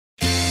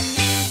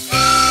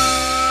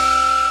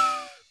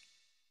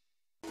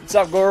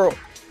What's up, girl?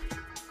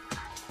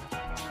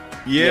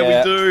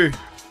 Yeah, we do.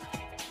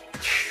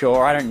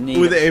 Sure, I don't need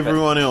with it,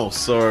 everyone else,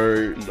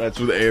 so that's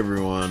with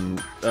everyone.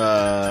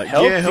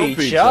 Help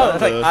each other.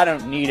 Like, I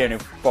don't need any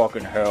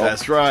fucking help.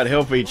 That's right,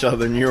 help each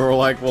other. And you're all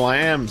like, well, I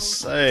am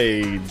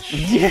Sage.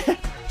 Yeah.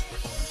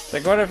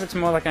 Like, what if it's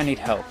more like I need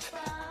help?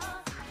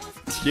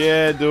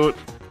 Yeah, do it.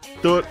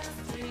 Do it.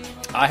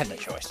 I had no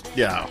choice.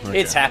 Yeah. Okay.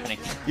 It's happening.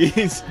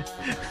 Yes.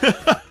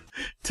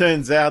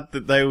 Turns out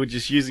that they were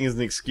just using it as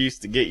an excuse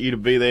to get you to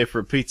be there for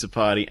a pizza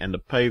party and to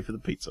pay for the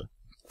pizza.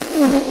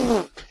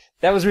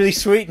 That was really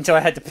sweet until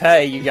I had to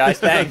pay you guys.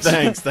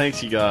 Thanks.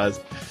 Thanks, you guys.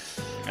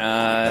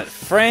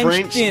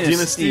 French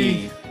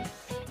Dynasty.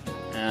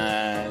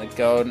 The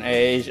golden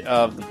age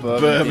of the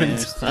Bourbon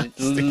Dynasty.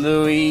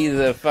 Louis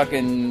the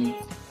fucking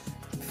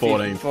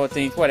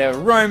 14th, whatever.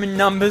 Roman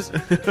numbers.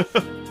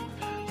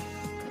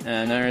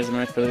 Known as the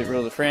most prolific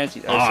ruler of France.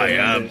 I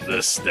am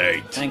the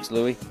state. Thanks,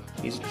 Louis.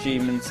 His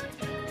achievements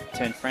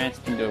turned France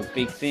into a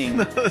big thing.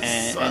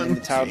 and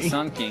the title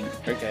Sun King.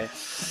 Okay.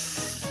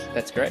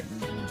 That's great.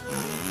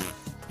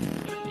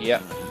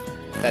 Yep.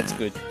 That's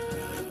good.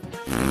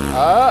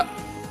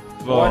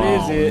 What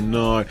is it?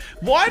 No.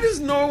 Why does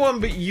no one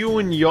but you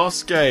and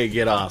Yosuke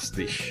get asked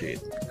this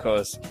shit?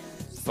 Because,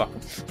 fuck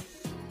him.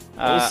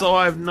 Also,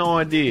 I have no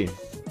idea.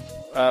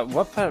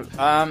 What part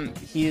of,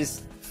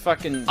 he's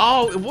fucking...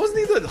 Oh, wasn't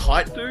he the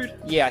height dude?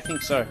 Yeah, I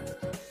think so.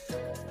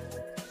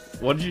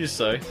 What did you just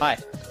say?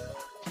 Height.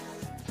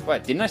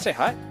 Wait, didn't I say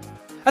height?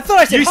 I thought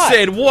I said you height. You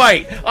said,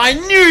 wait! I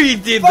knew you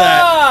did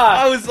that!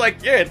 I was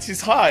like, yeah, it's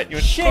his height. You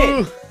went, shit!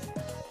 ooh.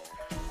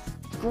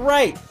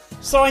 Great.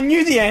 So I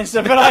knew the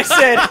answer, but I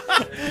said...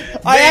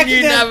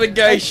 Menu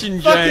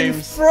navigation, James. Fucking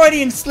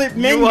Freudian slip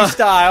menu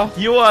style.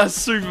 You are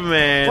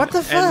Superman. What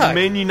the fuck? And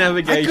menu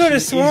navigation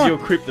is your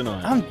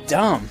kryptonite. I'm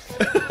dumb.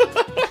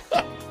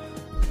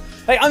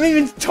 Like, I'm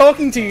even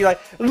talking to you, like,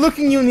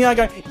 looking you in the eye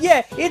going,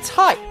 yeah, it's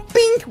height.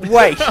 Bink,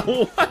 wait.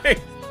 Wait.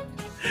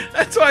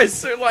 That's why I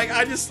was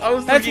That's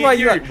looking why at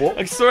you. you're like, what?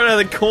 I saw it out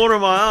of the corner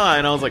of my eye,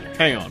 and I was like,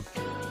 hang on.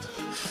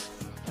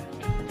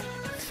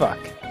 Fuck.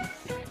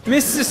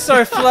 Mr.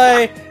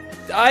 Souffle,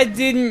 I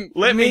didn't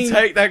Let me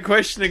take that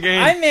question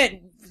again. I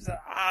meant,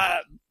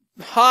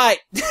 height.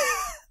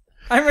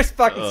 I almost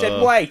fucking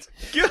said wait.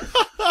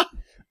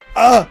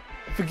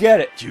 Forget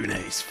it.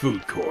 June's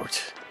food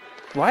court.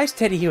 Why is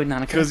Teddie here with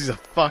Nanako? Because he's a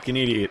fucking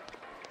idiot.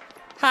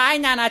 Hi,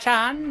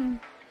 Nana-chan.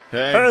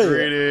 Hey,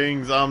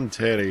 greetings, I'm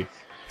Teddie.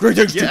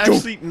 Greetings to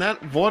actually,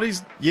 what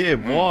is... Yeah,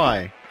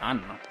 why? I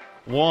don't know.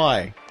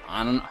 Why?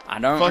 I don't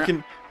know.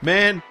 Fucking...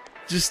 Man,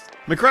 just...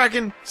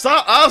 Mckrackin,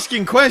 start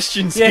asking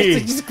questions here! Yeah,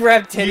 just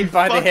grab Teddie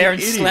by the hair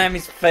and slam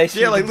his face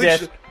into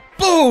death.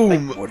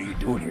 Boom! Like, what are you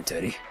doing here,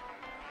 Teddie?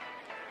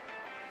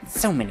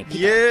 So many people.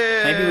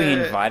 Yeah! Maybe we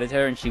invited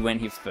her and she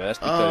went here first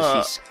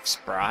because she's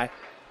spry.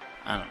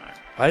 I don't know.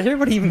 Why did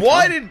everybody even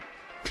come?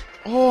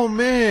 Oh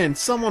man,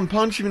 someone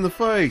punch him in the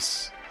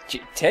face.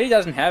 Teddie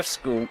doesn't have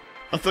school.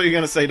 I thought you were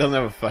going to say he doesn't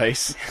have a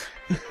face.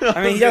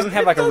 I mean, he doesn't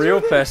have like a real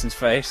person's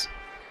face.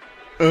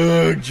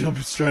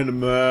 Jumping straight into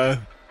math.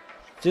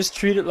 Just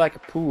treat it like a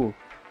pool.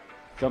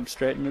 Jump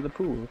straight into the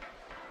pool.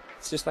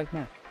 It's just like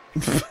that.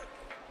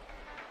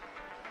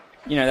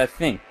 You know, that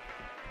thing.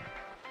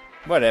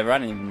 Whatever, I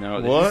don't even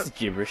know. What? This is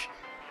gibberish.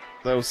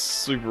 That was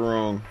super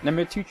wrong. Let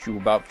me teach you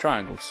about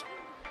triangles.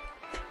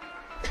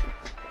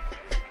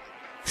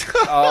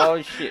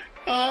 Oh, shit.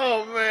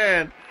 Oh,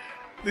 man.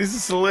 This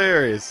is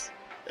hilarious.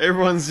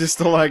 Everyone's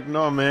just all like,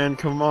 no, man,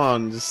 come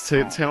on. Just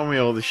tell me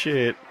all the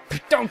shit.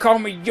 Don't call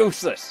me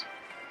useless.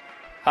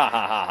 Ha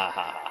ha ha ha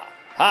ha.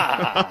 Ha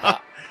ha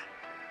ha.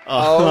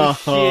 Oh,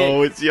 shit.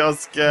 Oh, it's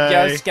Yosuke.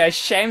 Yosuke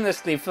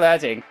shamelessly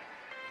flirting.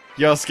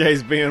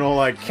 Yosuke's being all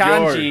like,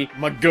 Kanji. Yo,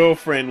 my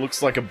girlfriend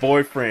looks like a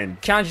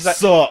boyfriend. Kanji's like,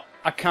 Sup?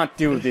 I can't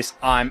deal with this.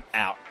 I'm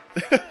out.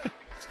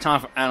 It's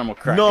time for animal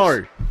crackers.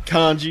 No,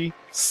 Kanji,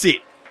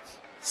 sit.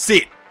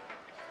 Sit.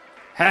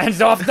 Hands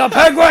off the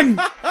penguin!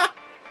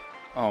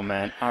 Oh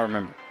man, I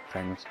remember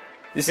penguins.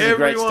 This is a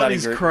great study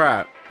group.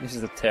 Crap. This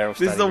is a terrible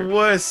study This is the group.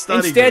 worst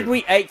study Instead, group.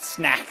 we ate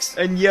snacks.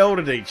 And yelled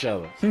at each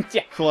other.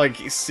 Yeah. For like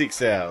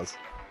 6 hours.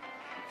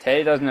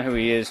 Teddie doesn't know who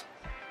he is.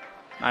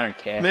 I don't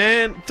care.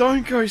 Man,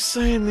 don't go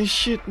saying this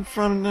shit in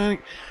front of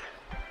Nanako.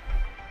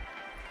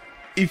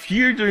 If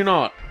you do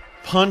not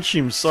punch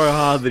him so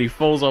hard that he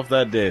falls off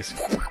that desk.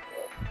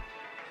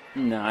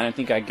 No, I don't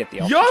think I get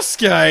the option.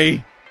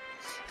 Yosuke!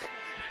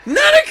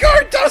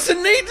 Nanako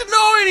doesn't need to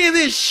know any of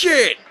this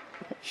shit!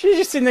 She's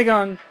just sitting there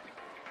going,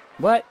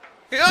 what?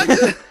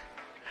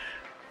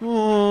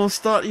 Oh,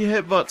 start your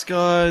headbutts,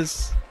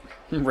 guys.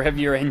 Rev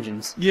your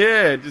engines.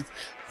 Yeah, just...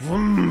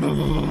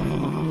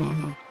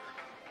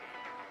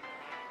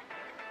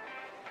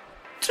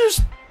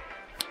 Just...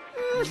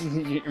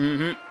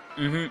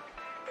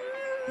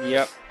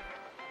 Yep.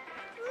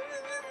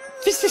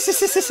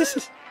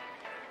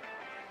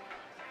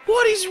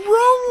 What is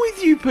wrong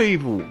with you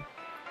people?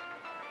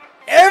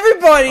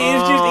 Everybody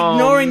is just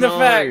ignoring the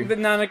fact that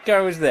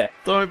Nanako is there.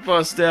 Don't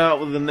bust out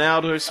with the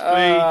Naruto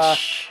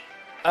speech.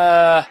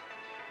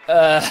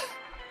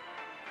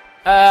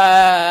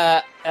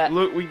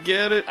 Look, we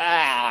get it.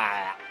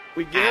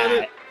 We get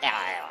it.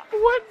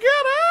 What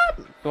got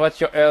up?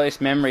 What's your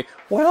earliest memory?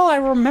 Well, I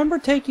remember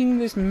taking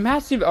this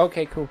massive...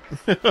 Okay, cool.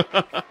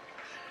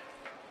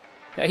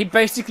 Yeah, he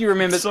basically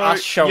remembers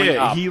us showing up.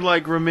 Yeah, he,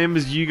 like,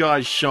 remembers you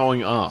guys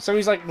showing up. So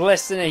he's, like,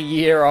 less than a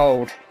year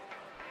old.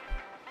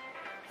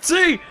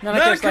 See,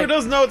 Nanako like,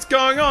 doesn't know what's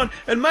going on,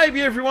 and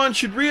maybe everyone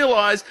should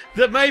realise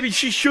that maybe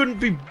she shouldn't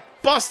be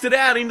busted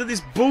out into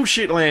this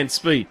bullshit land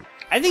speed.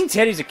 I think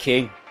Teddie's a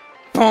king.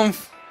 Boom.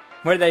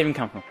 Where did they even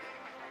come from?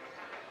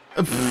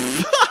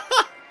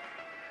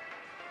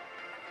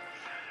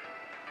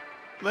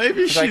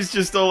 Maybe she's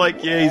just all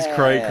like, yeah, he's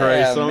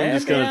cray-cray, so I'm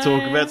just going to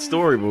talk about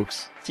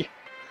storybooks.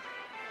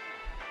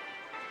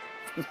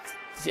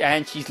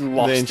 And she's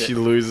lost Then she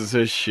loses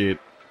her shit.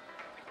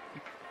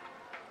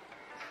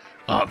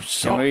 I'm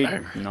sorry.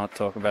 Can we not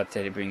talk about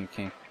Teddie being a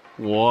king?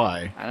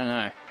 Why? I don't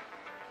know.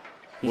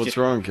 What's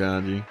wrong,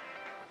 Kanji?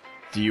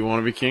 Do you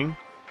want to be king?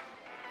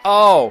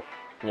 Oh!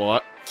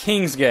 What?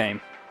 King's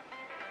game.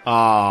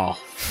 Oh,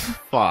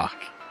 fuck.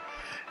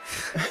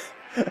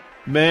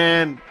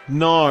 Man,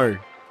 no.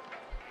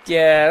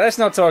 Yeah, let's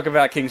not talk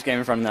about King's game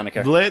in front of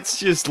Nanako. Let's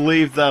just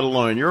leave that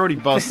alone. You're already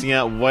busting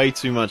out way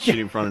too much shit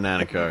in front of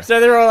Nanako.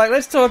 So they're all like,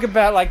 let's talk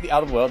about like the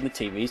other world and the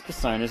TVs,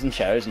 personas and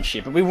shows and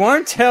shit, but we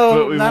won't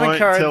tell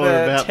Nanako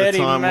that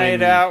Teddie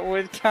made out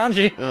with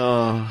Kanji.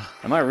 Oh.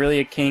 Am I really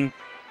a king?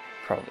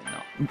 Probably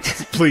not.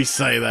 Please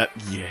say that.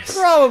 Yes.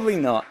 Probably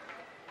not.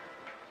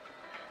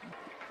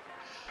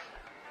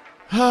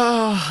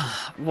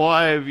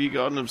 Why have you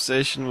got an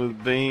obsession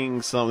with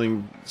being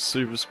something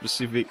super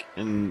specific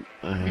and...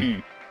 I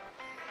mean...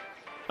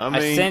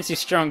 I sense his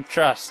strong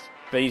trust,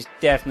 but he's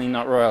definitely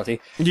not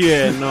royalty.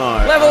 Yeah,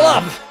 no. Level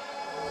up!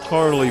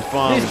 Totally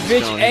fine. This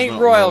bitch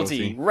ain't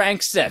royalty.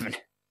 Rank 7.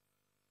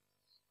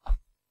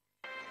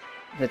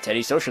 The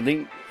Teddie social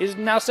link is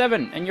now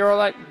 7, and you're all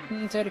like,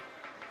 Teddie.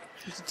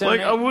 Like,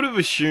 I would have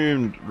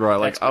assumed, right,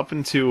 like, up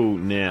until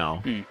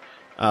now...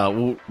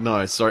 well,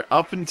 no, sorry,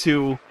 up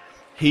until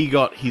he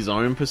got his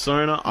own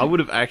persona, I would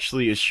have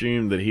actually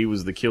assumed that he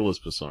was the killer's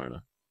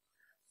persona.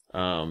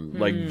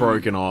 Like,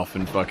 broken off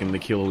and fucking the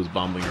killer was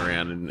bumbling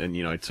around and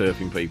you know,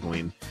 turfing people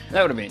in.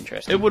 That would have been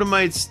interesting. It would have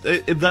made...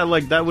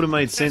 that would have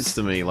made sense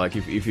to me, like,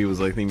 if he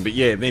was like thing. But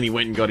yeah, then he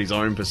went and got his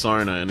own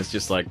persona, and it's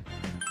just like...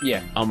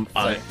 Yeah.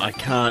 I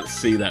can't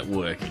see that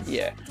working.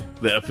 Yeah.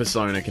 That a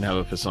persona can have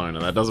a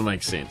persona. That doesn't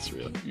make sense,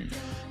 really.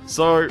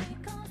 So...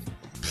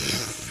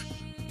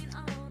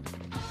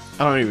 I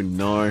don't even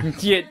know.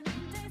 Yeah,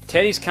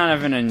 Teddie's kind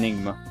of an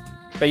enigma.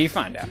 But you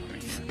find out.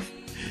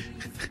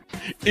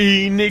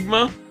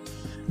 Enigma?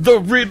 The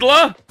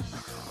Riddler?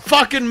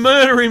 Fucking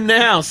murder him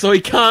now so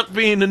he can't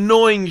be an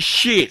annoying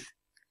shit.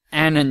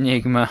 An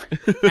enigma.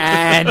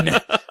 An.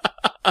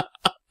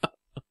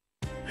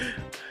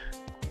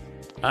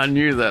 I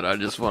knew that. I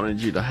just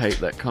wanted you to hate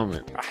that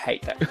comment. I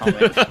hate that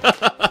comment.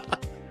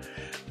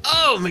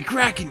 Oh,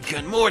 Mckrackin,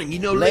 good morning. You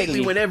know,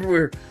 lately whenever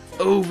we're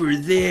over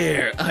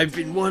there, I've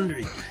been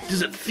wondering,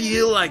 does it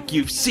feel like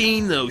you've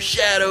seen those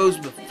shadows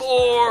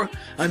before?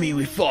 I mean,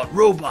 we fought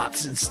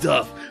robots and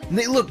stuff, and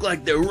they look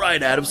like they're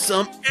right out of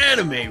some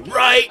anime,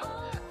 right?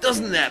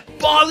 Doesn't that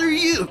bother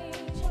you?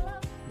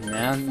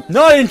 Man,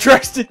 not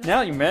interested.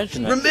 Now you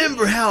mention it.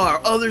 Remember how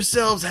our other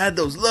selves had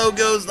those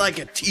logos like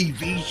a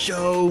TV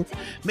show?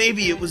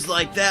 Maybe it was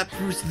like that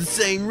for the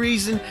same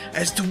reason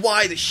as to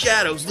why the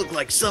shadows look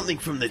like something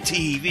from the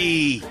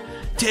TV.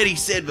 Teddie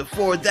said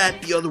before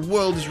that the other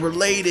world is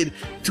related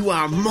to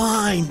our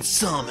mind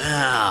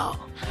somehow.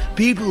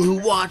 People who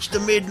watch the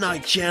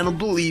Midnight Channel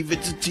believe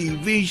it's a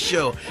TV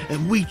show,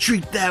 and we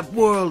treat that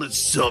world as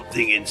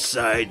something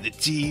inside the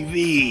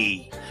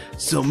TV.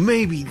 So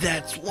maybe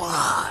that's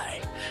why.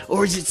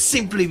 Or is it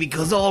simply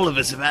because all of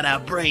us have had our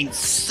brains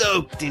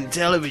soaked in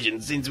television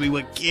since we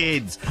were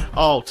kids?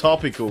 Oh,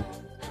 topical.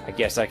 I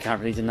guess I can't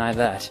really deny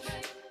that.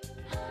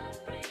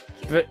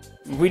 But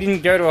we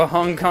didn't go to a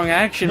Hong Kong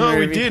action movie. No,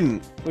 we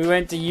didn't. We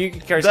went to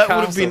Yukiko's That castle.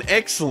 would have been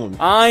excellent.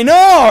 I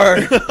know!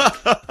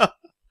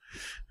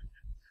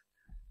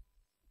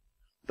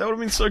 That would have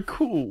been so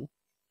cool.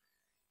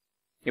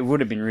 It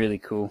would have been really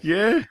cool.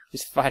 Yeah.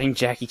 Just fighting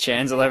Jackie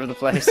Chans all over the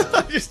place.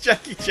 Just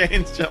Jackie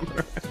Chan's jumping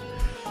around.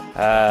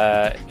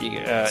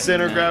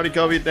 Center of gravity,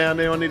 copy it down.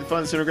 Anyone need to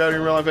find the center of gravity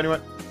in real life anyway?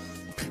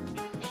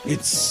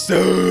 It's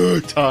so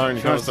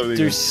tiring.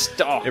 Do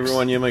stocks. Every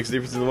 1 year makes a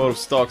difference in the world of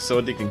stocks,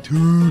 so addicting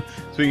too.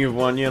 Speaking of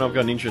 1 year, and I've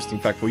got an interesting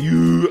fact for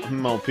you.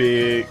 I'll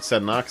pick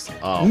Sadanax.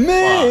 Oh,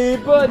 me,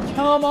 fuck. but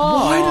come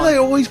on. Why do they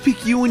always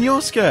pick you and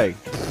Yosuke?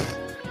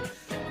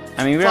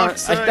 I mean,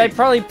 they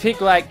probably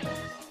pick, like,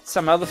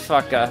 some other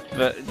fucker,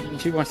 but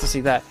who wants to see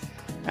that?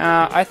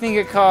 I think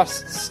it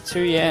costs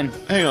 2 yen.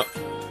 Hang on.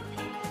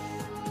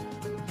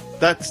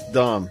 That's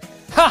dumb.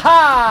 Ha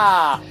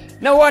ha!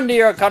 No wonder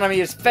your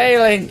economy is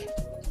failing.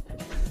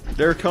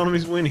 Their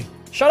economy's winning.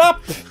 Shut up!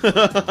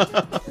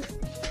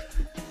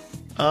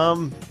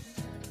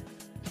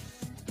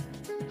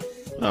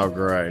 Oh,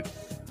 great.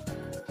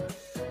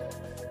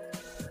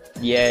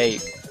 Yay.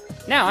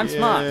 Now I'm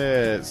smart.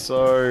 Yeah,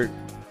 so...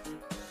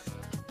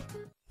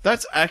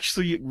 That's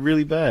actually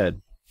really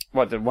bad.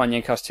 What, the 1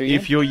 yen costs 2 yen?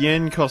 If your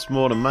yen costs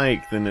more to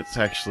make than it's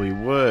actually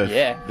worth,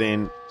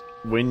 then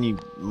when you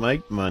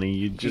make money,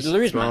 you're just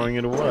throwing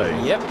it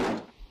away. Yep.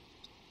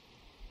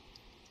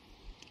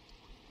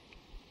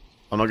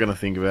 I'm not going to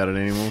think about it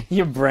anymore.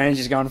 Your brain's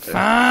just going,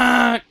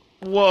 fuck!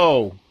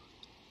 Whoa!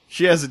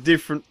 She has a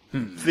different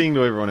thing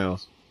to everyone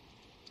else.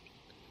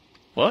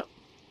 What?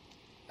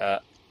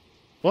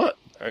 What?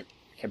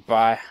 Okay,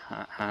 bye,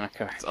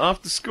 Hanako. It's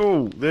after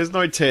school. There's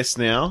no test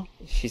now.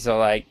 She's all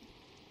like,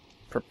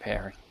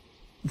 preparing.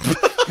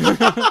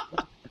 The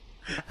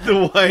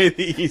way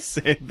that you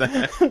said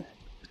that.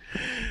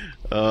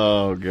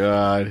 Oh,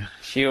 God.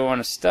 She'll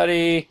want to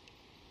study.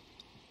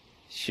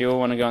 She'll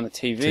want to go on the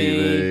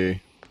TV.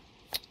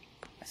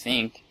 I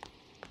think.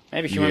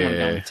 Maybe she won't want to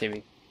go on the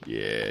TV.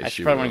 Yeah,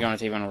 she probably want to go on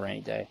the TV on a rainy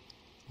day.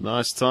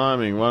 Nice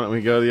timing. Why don't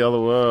we go to the other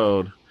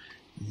world?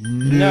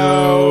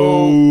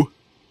 No!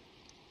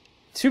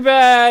 Too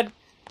bad!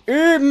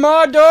 Eat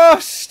my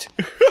dust!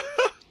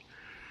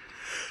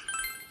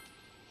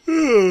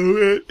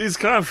 It's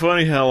kind of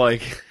funny how,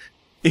 like,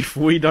 if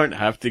we don't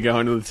have to go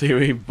into the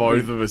TV,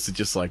 both of us are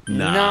just like,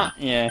 nah,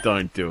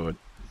 don't do it.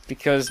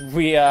 Because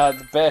we are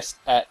the best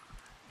at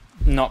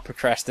not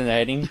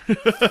procrastinating.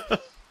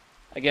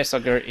 I guess I'll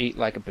go eat,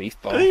 like, a beef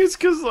bowl. I think it's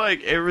because,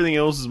 like, everything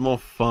else is more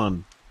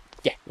fun.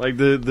 Yeah. Like,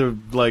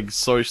 the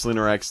social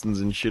interactions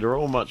and shit are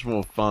all much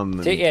more fun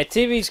than... Yeah,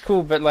 TV's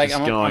cool, but, like,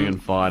 I'm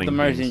and fighting the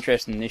most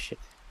interested in this shit.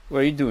 What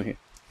are you doing here?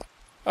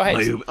 Oh,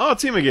 hey. Oh,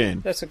 Tim again.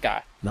 That's a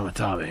guy.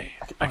 Namatame.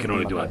 I can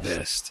only do my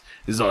best.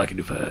 This is all I can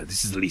do for her.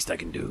 This is the least I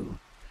can do.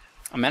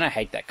 Oh, man, I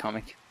hate that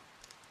comic.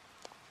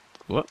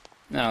 What?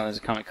 No, there's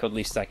a comic called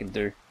Least I Can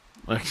Do.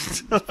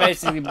 It's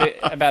basically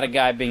about a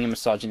guy being a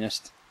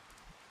misogynist.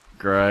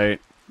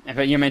 Great.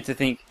 But you're meant to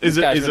think... Is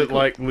it cool.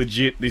 Like,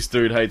 legit, this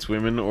dude hates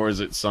women, or is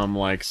it some,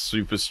 like,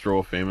 super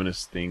straw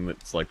feminist thing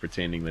that's, like,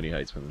 pretending that he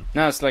hates women?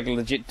 No, it's, like, a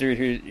legit dude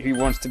who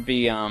wants to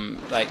be,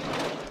 like,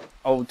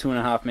 old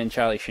 2.5 Men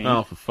Charlie Sheen.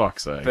 Oh, for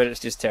fuck's sake. But it's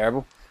just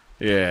terrible.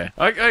 Yeah.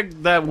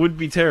 That would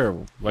be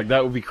terrible. Like,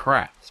 that would be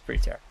crap. It's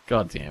pretty terrible.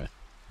 God damn it.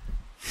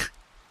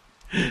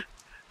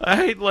 I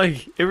hate,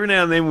 like, every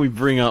now and then we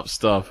bring up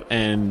stuff,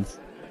 and,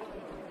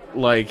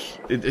 like,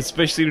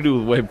 especially to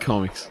do with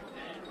webcomics.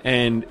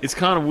 And it's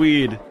kind of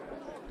weird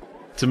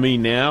to me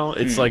now.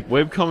 It's like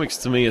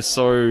webcomics to me are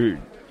so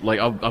like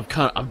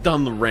I've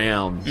done the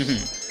rounds.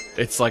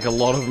 It's like a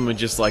lot of them are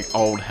just like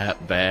old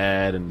hat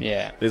bad, and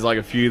there's like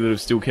a few that have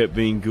still kept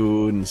being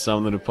good, and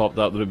some that have popped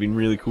up that have been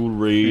really cool to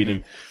read,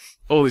 and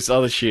all this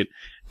other shit.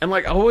 And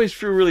like I always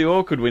feel really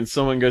awkward when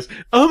someone goes,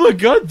 "Oh my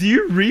god, do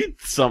you read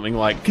something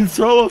like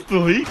Control Alt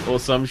Delete or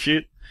some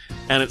shit?"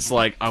 And it's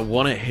like I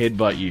want to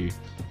headbutt you.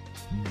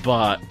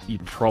 But you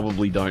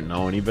probably don't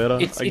know any better,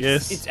 I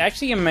guess. It's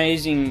actually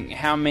amazing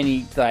how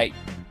many, like,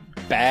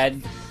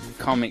 bad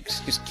comics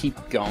just keep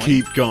going.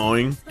 Keep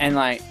going. And,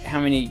 like, how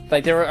many...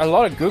 Like, there are a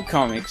lot of good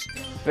comics,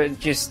 but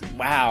just,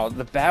 wow,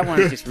 the bad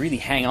ones just really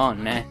hang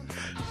on, man.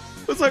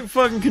 It's like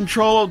fucking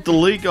Control Alt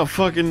Delete got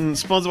fucking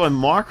sponsored by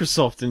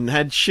Microsoft and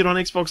had shit on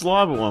Xbox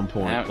Live at one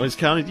point. Do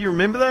you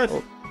remember that?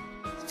 The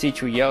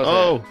teacher yells at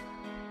her.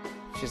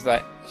 She's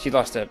like... She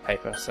lost her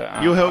paper, so...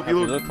 You'll help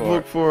you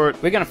look for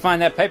it. We're gonna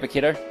find that paper,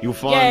 kiddo. You'll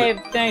find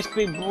it. Thanks,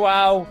 big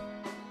wow.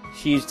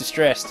 She's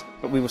distressed,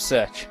 but we will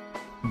search.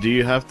 Do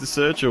you have to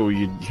search, or will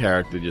your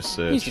character just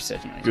search? He's just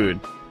searching. Good.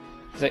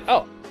 He's like,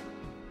 oh,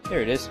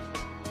 there it is.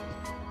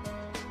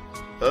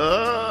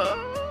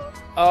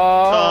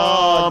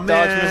 Oh,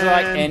 Dodge was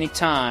like,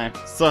 anytime.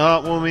 So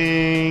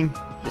heartwarming.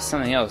 There's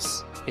something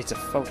else. It's a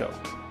photo.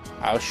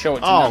 I'll show it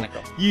to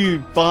Nanako.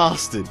 You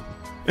bastard.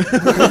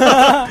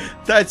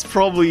 That's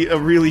probably a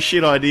really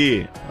shit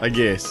idea, I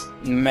guess.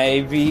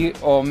 Maybe,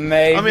 or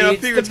maybe. I mean, I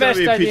figure it's gonna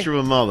be a picture of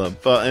a mother,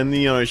 and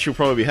you know, she'll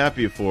probably be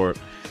happier for it.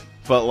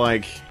 But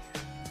like,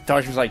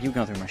 Dodge was like, "You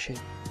going through my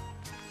shit."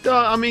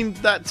 I mean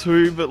that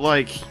too, but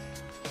like,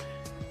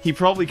 he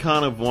probably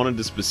kind of wanted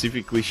to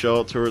specifically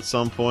show it to her at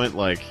some point,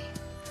 like.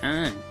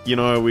 You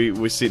know,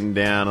 we're sitting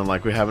down and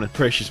like we're having a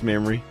precious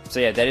memory.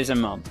 So yeah, that is her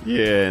mum.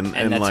 Yeah, and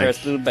that's like,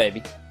 her little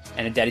baby.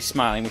 And her daddy's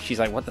smiling, but she's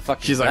like, what the fuck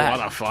is that? She's like,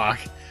 what the fuck?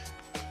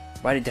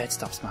 Why did dad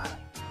stop smiling?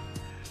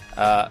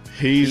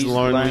 He's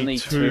lonely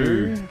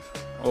too.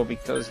 Or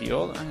because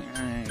you're...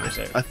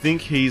 I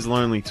think he's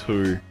lonely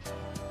too.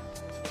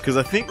 Because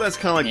I think that's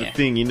kind of like the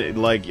thing, you know,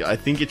 like, I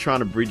think you're trying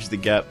to bridge the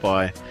gap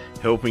by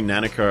helping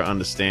Nanako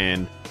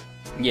understand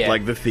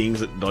like the things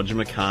that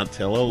Dojima can't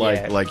tell her,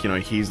 like you know,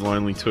 he's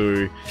lonely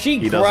too.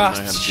 She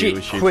grasps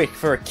shit quick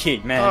for a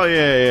kid, man. Oh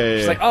yeah.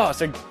 She's like, oh,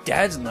 so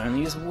dad's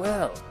lonely as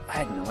well. I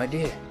had no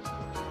idea.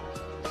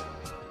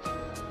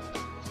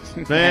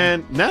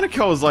 Man,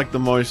 Nanako is like the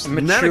most...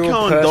 Mature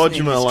Nanako and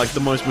Dojima are like the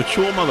most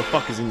mature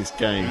motherfuckers in this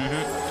game.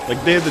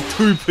 Like, they're the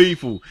two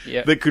people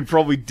that could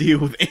probably deal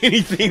with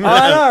anything.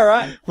 I know,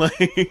 right?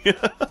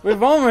 Like,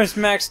 we've almost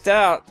maxed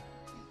out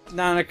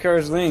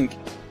Nanako's link.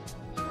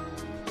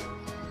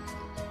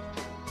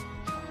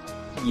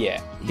 Yeah.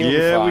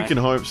 Yeah, we can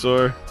hope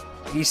so.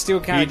 He still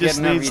He can't just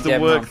get enough needs of to your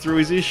dead work mum. through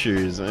his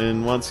issues,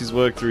 and once he's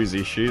worked through his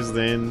issues,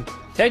 then...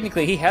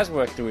 Technically, he has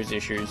worked through his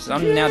issues.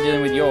 I'm now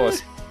dealing with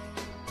yours.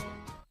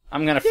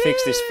 I'm gonna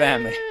fix this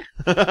family.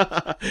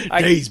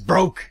 He's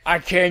broke. I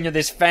came to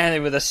this family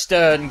with a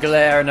stern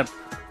glare and a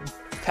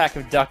pack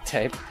of duct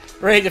tape,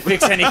 ready to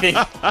fix anything.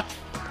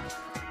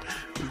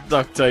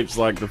 Duct tape's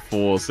like the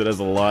Force. It has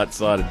a light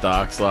side, a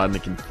dark side, and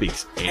it can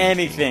fix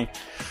anything.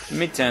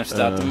 Midterms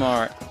start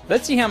tomorrow.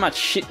 Let's see how much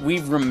shit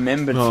we've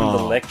remembered from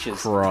the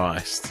lectures.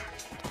 Christ.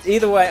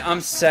 Either way, I'm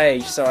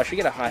Sage, so I should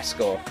get a high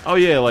score. Oh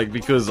yeah, like,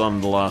 because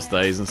on the last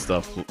days and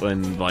stuff,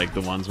 and like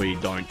the ones where you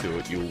don't do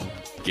it, you'll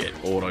get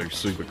auto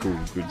super cool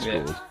good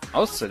scores.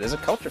 Also, there's a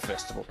culture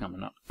festival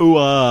coming up. Ooh,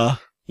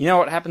 You know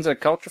what happens at a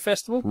culture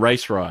festival?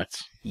 race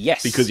rights.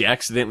 Yes. Because you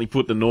accidentally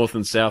put the North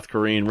and South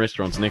Korean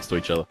restaurants next to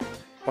each other.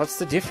 What's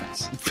the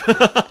difference?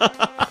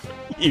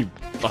 You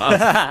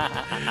bastard.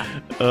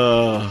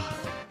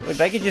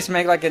 They could just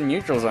make like a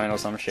neutral zone or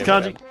some shit.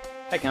 Kanji.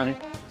 Hey, Kanji.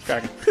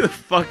 Mckrackin. The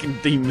fucking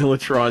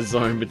demilitarized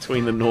zone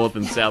between the North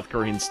and South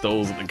Korean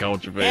stalls at the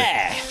Culture Fair.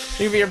 Yeah!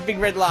 It'll be a big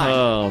red line.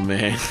 Oh,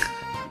 man.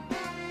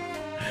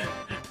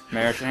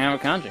 Maybe should hang out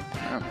with Kanji.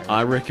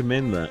 I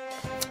recommend that.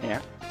 Yeah.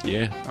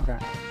 Yeah. Okay.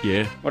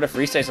 Yeah. What if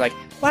Rise's like,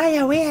 why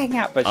are we hanging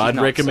out? But she's I'd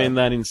not, recommend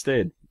that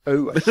instead.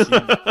 Oh, I see.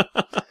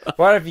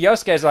 What if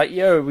Yosuke's like,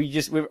 yo,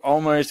 we've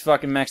almost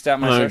fucking maxed out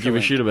my I social don't give a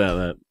link. shit about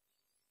that.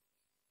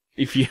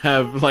 If you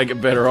have, like, a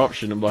better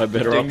option, and by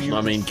better Then option, you-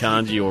 I mean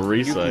Kanji or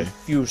You Rise.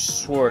 confuse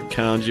Sword.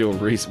 Kanji or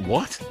Rise.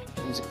 What?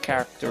 He's a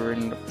character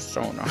in the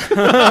persona.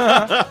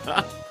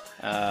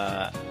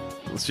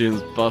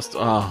 Students bust.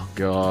 Oh,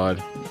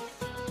 God.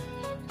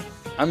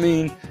 I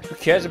mean, who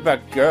cares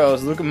about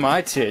girls? Look at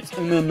my tits.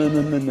 No.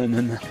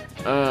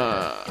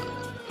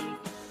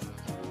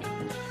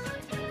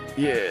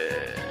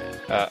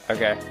 Yeah.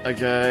 Okay.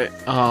 Okay.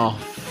 Oh.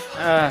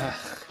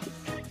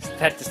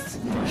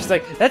 She's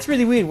like, that's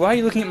really weird. Why are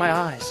you looking at my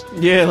eyes?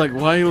 Yeah, like,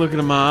 why are you looking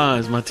at my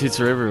eyes? My tits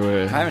are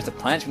everywhere. How much the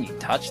plants when you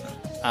touch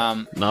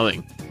them?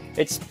 Nothing.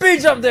 It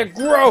speeds up their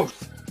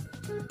growth.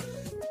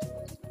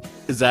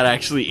 Is that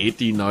actually it?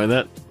 Do you know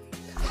that?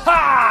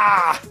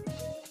 Ha!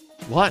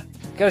 What?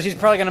 Because she's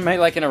probably gonna make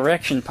like an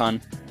erection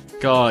pun.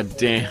 God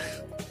damn.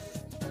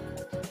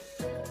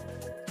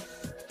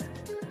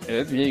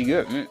 That's really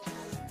good.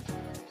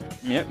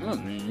 Yep.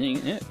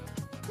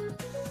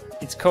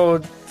 It's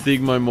called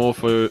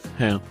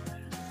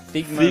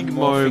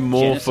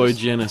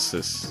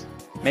Thigmomorphogenesis.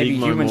 Maybe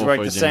humans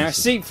wrote the same.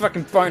 See,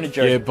 fucking boner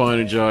joke. Yeah,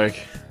 boner joke.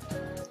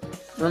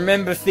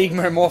 Remember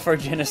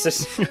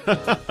Thigmomorphogenesis.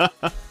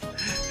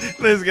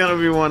 There's gonna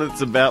be one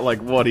that's about,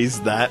 like, what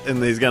is that?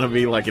 And there's gonna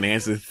be, like, an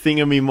answer.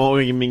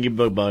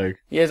 Thingamimoggy-mingy-bug-bug.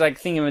 Yeah, it's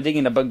like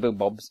thingamadigging the bug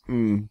bobs.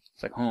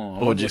 It's like, oh.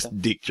 Or just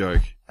dick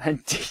joke.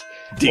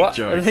 Dick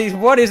joke.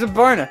 What is a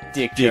boner?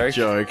 Dick Dick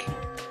joke. joke.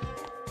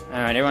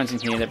 Alright, everyone's in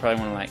here. They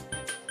probably want to, like,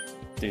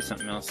 do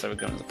something else. So we're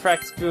going to the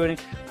practice building.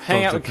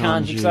 Hang out with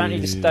Kanji because I don't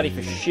need to study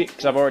for shit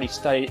because I've already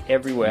studied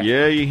everywhere.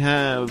 Yeah, you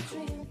have.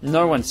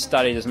 No one's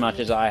studied as much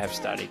as I have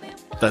studied.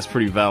 That's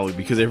pretty valid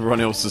because everyone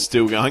else is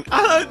still going,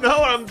 I don't know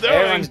what I'm doing.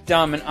 Everyone's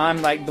dumb and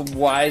I'm like the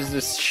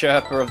wisest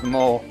Sherpa of them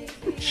all.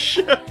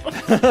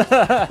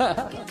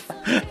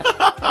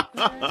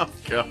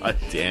 God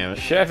damn it.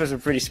 Sherpas are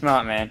pretty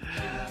smart, man.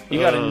 You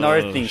gotta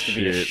know things to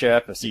be a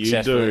Sherpa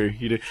successfully.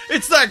 You do.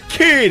 It's that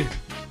kid!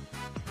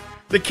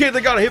 The kid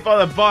that got hit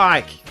by the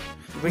bike!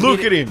 Look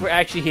at him! We're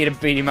actually here to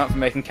beat him up for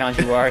making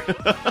Kanji worry.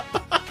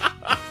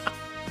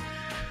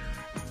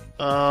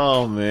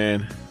 Oh,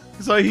 man.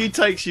 So he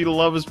takes you to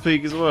Lover's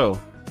Peak as well?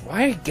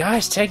 Why are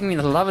guys taking me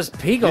to Lover's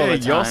Peak all the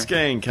time?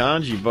 Yosuke and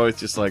Kanji both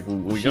just like,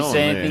 we're She going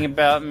say there. anything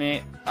about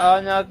me?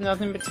 Oh, no,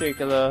 nothing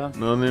particular.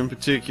 Nothing in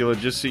particular,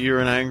 just that you're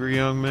an angry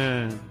young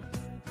man.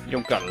 You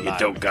don't gotta lie. You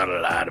don't gotta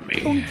lie to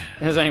me.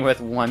 It was only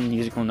worth one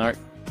musical note.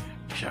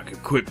 Shaka,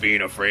 quit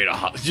being afraid of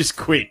hospitals. Just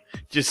quit.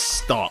 Just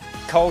stop.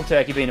 Cold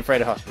turkey being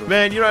afraid of hospitals.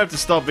 Man, you don't have to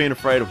stop being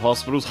afraid of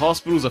hospitals.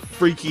 Hospitals are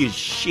freaky as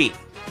shit.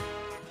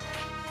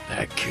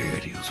 That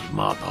kid, he was with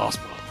Mom at the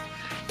hospital.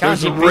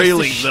 There's a Kanji beats the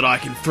railing that I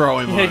can throw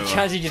him over.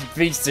 Kanji just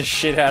beats the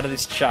shit out of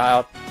this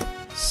child.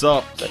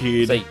 Sup,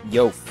 kid? Say,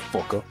 yo,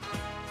 fucker.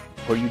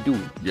 What are you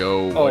doing?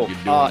 Yo, what you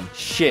doing?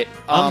 Shit.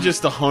 I'm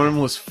just a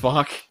homeless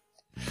fuck.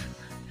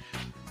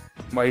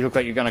 Why you look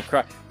like you're gonna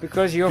cry?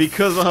 Because you're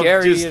Because I've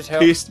scary just as hell.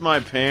 pissed my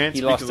pants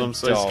He lost because a I'm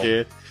so doll.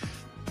 scared.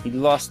 He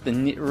lost the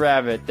knit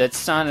rabbit that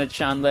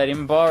Sana-chan let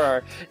him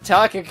borrow.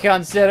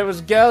 Taka-kan said it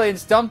was girly and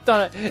stomped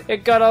on it.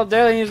 It got all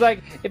dirty and he was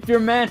like, if you're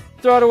a man,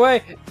 throw it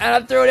away. And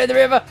I threw it in the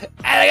river and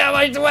I got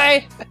washed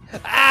away.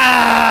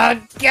 Ah,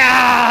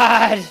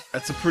 God!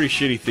 That's a pretty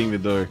shitty thing to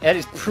do. That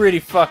is pretty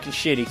fucking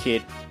shitty,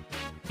 kid.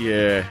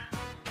 Yeah.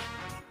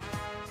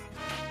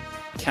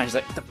 Kanji's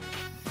like, the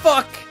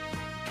fuck?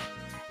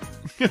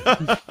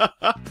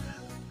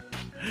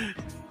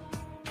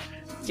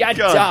 You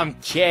God. dumb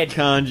kid.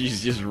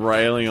 Kanji's just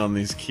railing on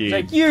this kid.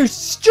 Like, you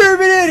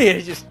stupid idiot!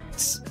 He just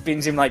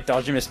spins him like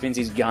Dojima spins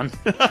his gun.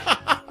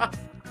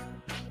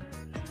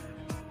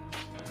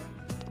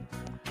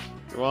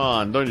 Come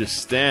on, don't just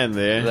stand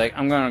there. He's like,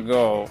 I'm gonna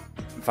go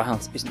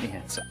Violence isn't the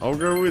answer. I'll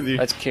go with you.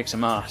 Let's kick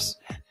some ass.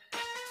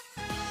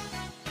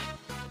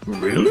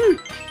 Really?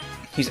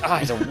 His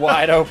eyes are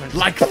wide open.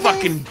 Like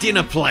fucking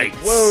dinner plates.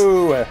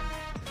 Whoa!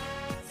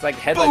 It's like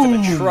headlights of a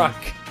Boom. truck.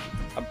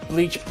 A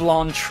bleach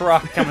blonde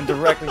truck coming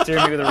directly to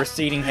me with a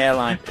receding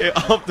hairline. Yeah,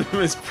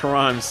 Optimus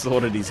Prime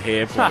sorted his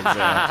hair plugs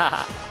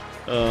out.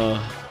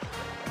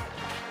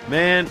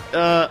 Man,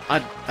 I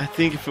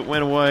think if it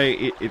went away,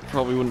 it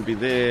probably wouldn't be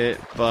there.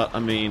 But I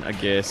mean, I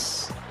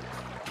guess.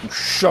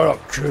 Shut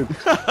up, kid.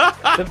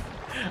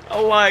 I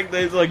like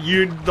this. Like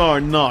you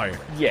don't know.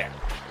 Yeah.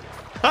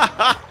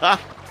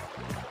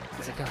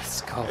 It's like a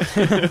skull.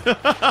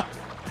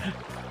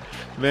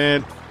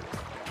 Man,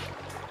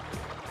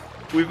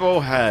 we've all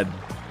had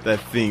that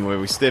thing where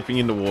we're stepping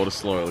into water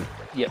slowly.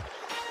 Yep.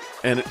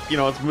 And,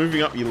 it's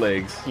moving up your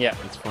legs. Yep.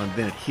 It's fine.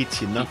 Then it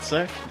hits your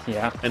nutsack.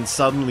 Yeah. And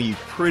suddenly you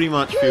pretty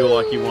much feel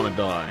like you want to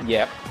die.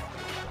 Yep.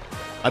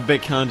 I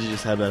bet Kanji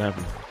just had that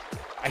happen.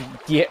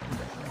 Yeah.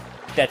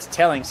 That's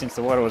telling since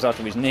the water was up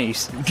to his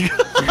knees.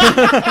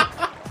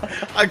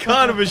 I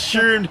kind of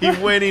assumed he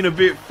went in a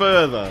bit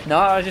further. No,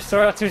 I just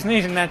saw it up to his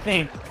knees in that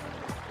thing.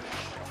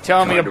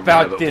 Tell me Kind of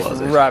about rabbit this was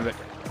it? rabbit.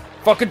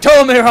 Fucking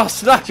tell me or I'll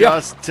slap you.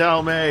 Just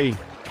tell me.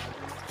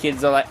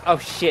 Kids are like, oh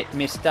shit,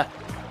 mister.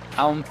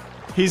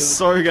 He's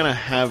so gonna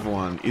have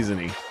one, isn't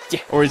he? Yeah.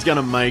 Or he's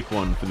gonna make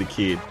one for the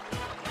kid.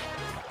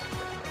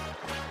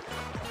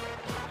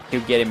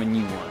 He'll get him a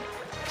new one.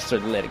 So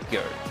let it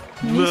go.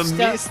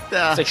 Mister.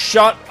 So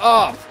shut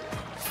up.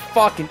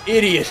 Fucking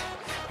idiot.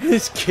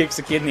 This kicks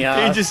the kid in the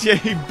ass.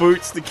 He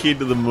boots the kid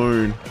to the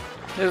moon.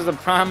 This is the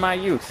prime of my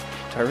youth.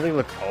 Do I really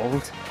look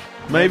old?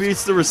 Maybe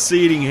it's the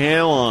receding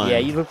hairline. Yeah,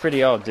 you look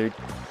pretty old, dude.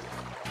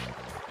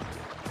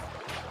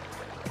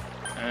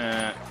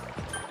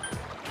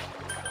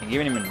 You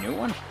giving him a new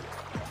one?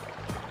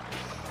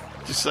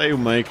 Just say you'll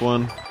make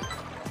one.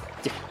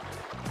 Yeah.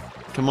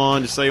 Come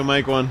on, just say you'll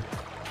make one.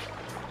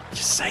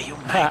 Just say you'll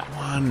make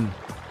one.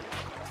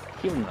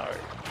 He'll know.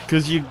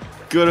 Because you're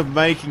good at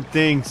making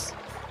things.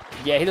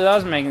 Yeah, he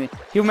loves making it.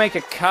 He'll make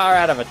a car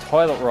out of a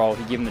toilet roll if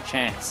you give him the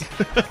chance.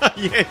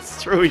 Yeah,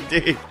 it's true, he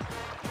did.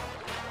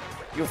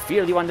 You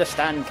feel you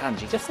understand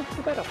kanji just a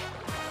little better.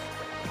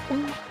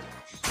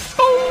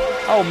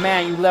 Oh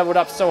man, you leveled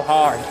up so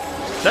hard.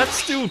 That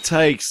still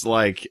takes,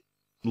 like,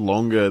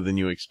 longer than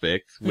you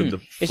expect with the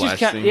It's flash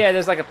just thing. yeah,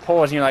 there's like a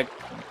pause and you're like,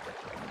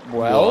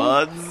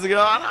 well? What's going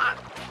on?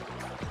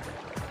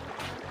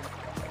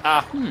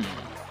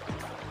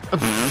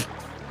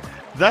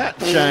 That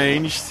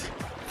changed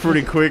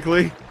pretty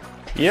quickly.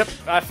 Yep,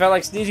 I felt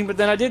like sneezing, but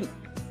then I didn't.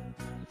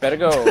 Better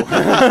go.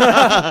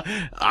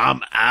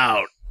 I'm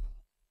out.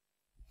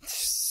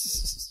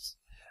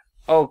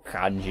 Oh,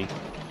 kanji.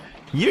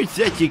 You're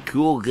such a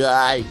cool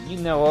guy. You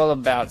know all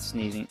about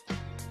sneezing.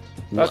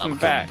 Welcome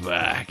back.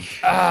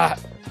 Ah,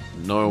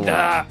 No one.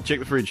 Ah. Check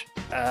the fridge.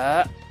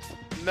 ah.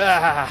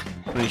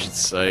 You should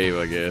save,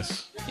 I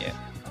guess. Yeah,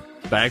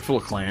 Bag full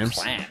of clams.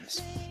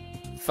 clams.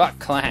 Fuck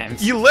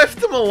clams. You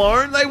left them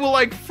alone? They were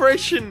like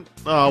fresh and...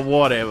 Oh,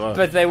 whatever.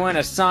 But they weren't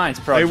a science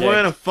They project.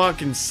 weren't a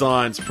fucking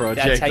science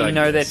project. That's how I you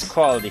know guess. that's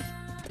quality.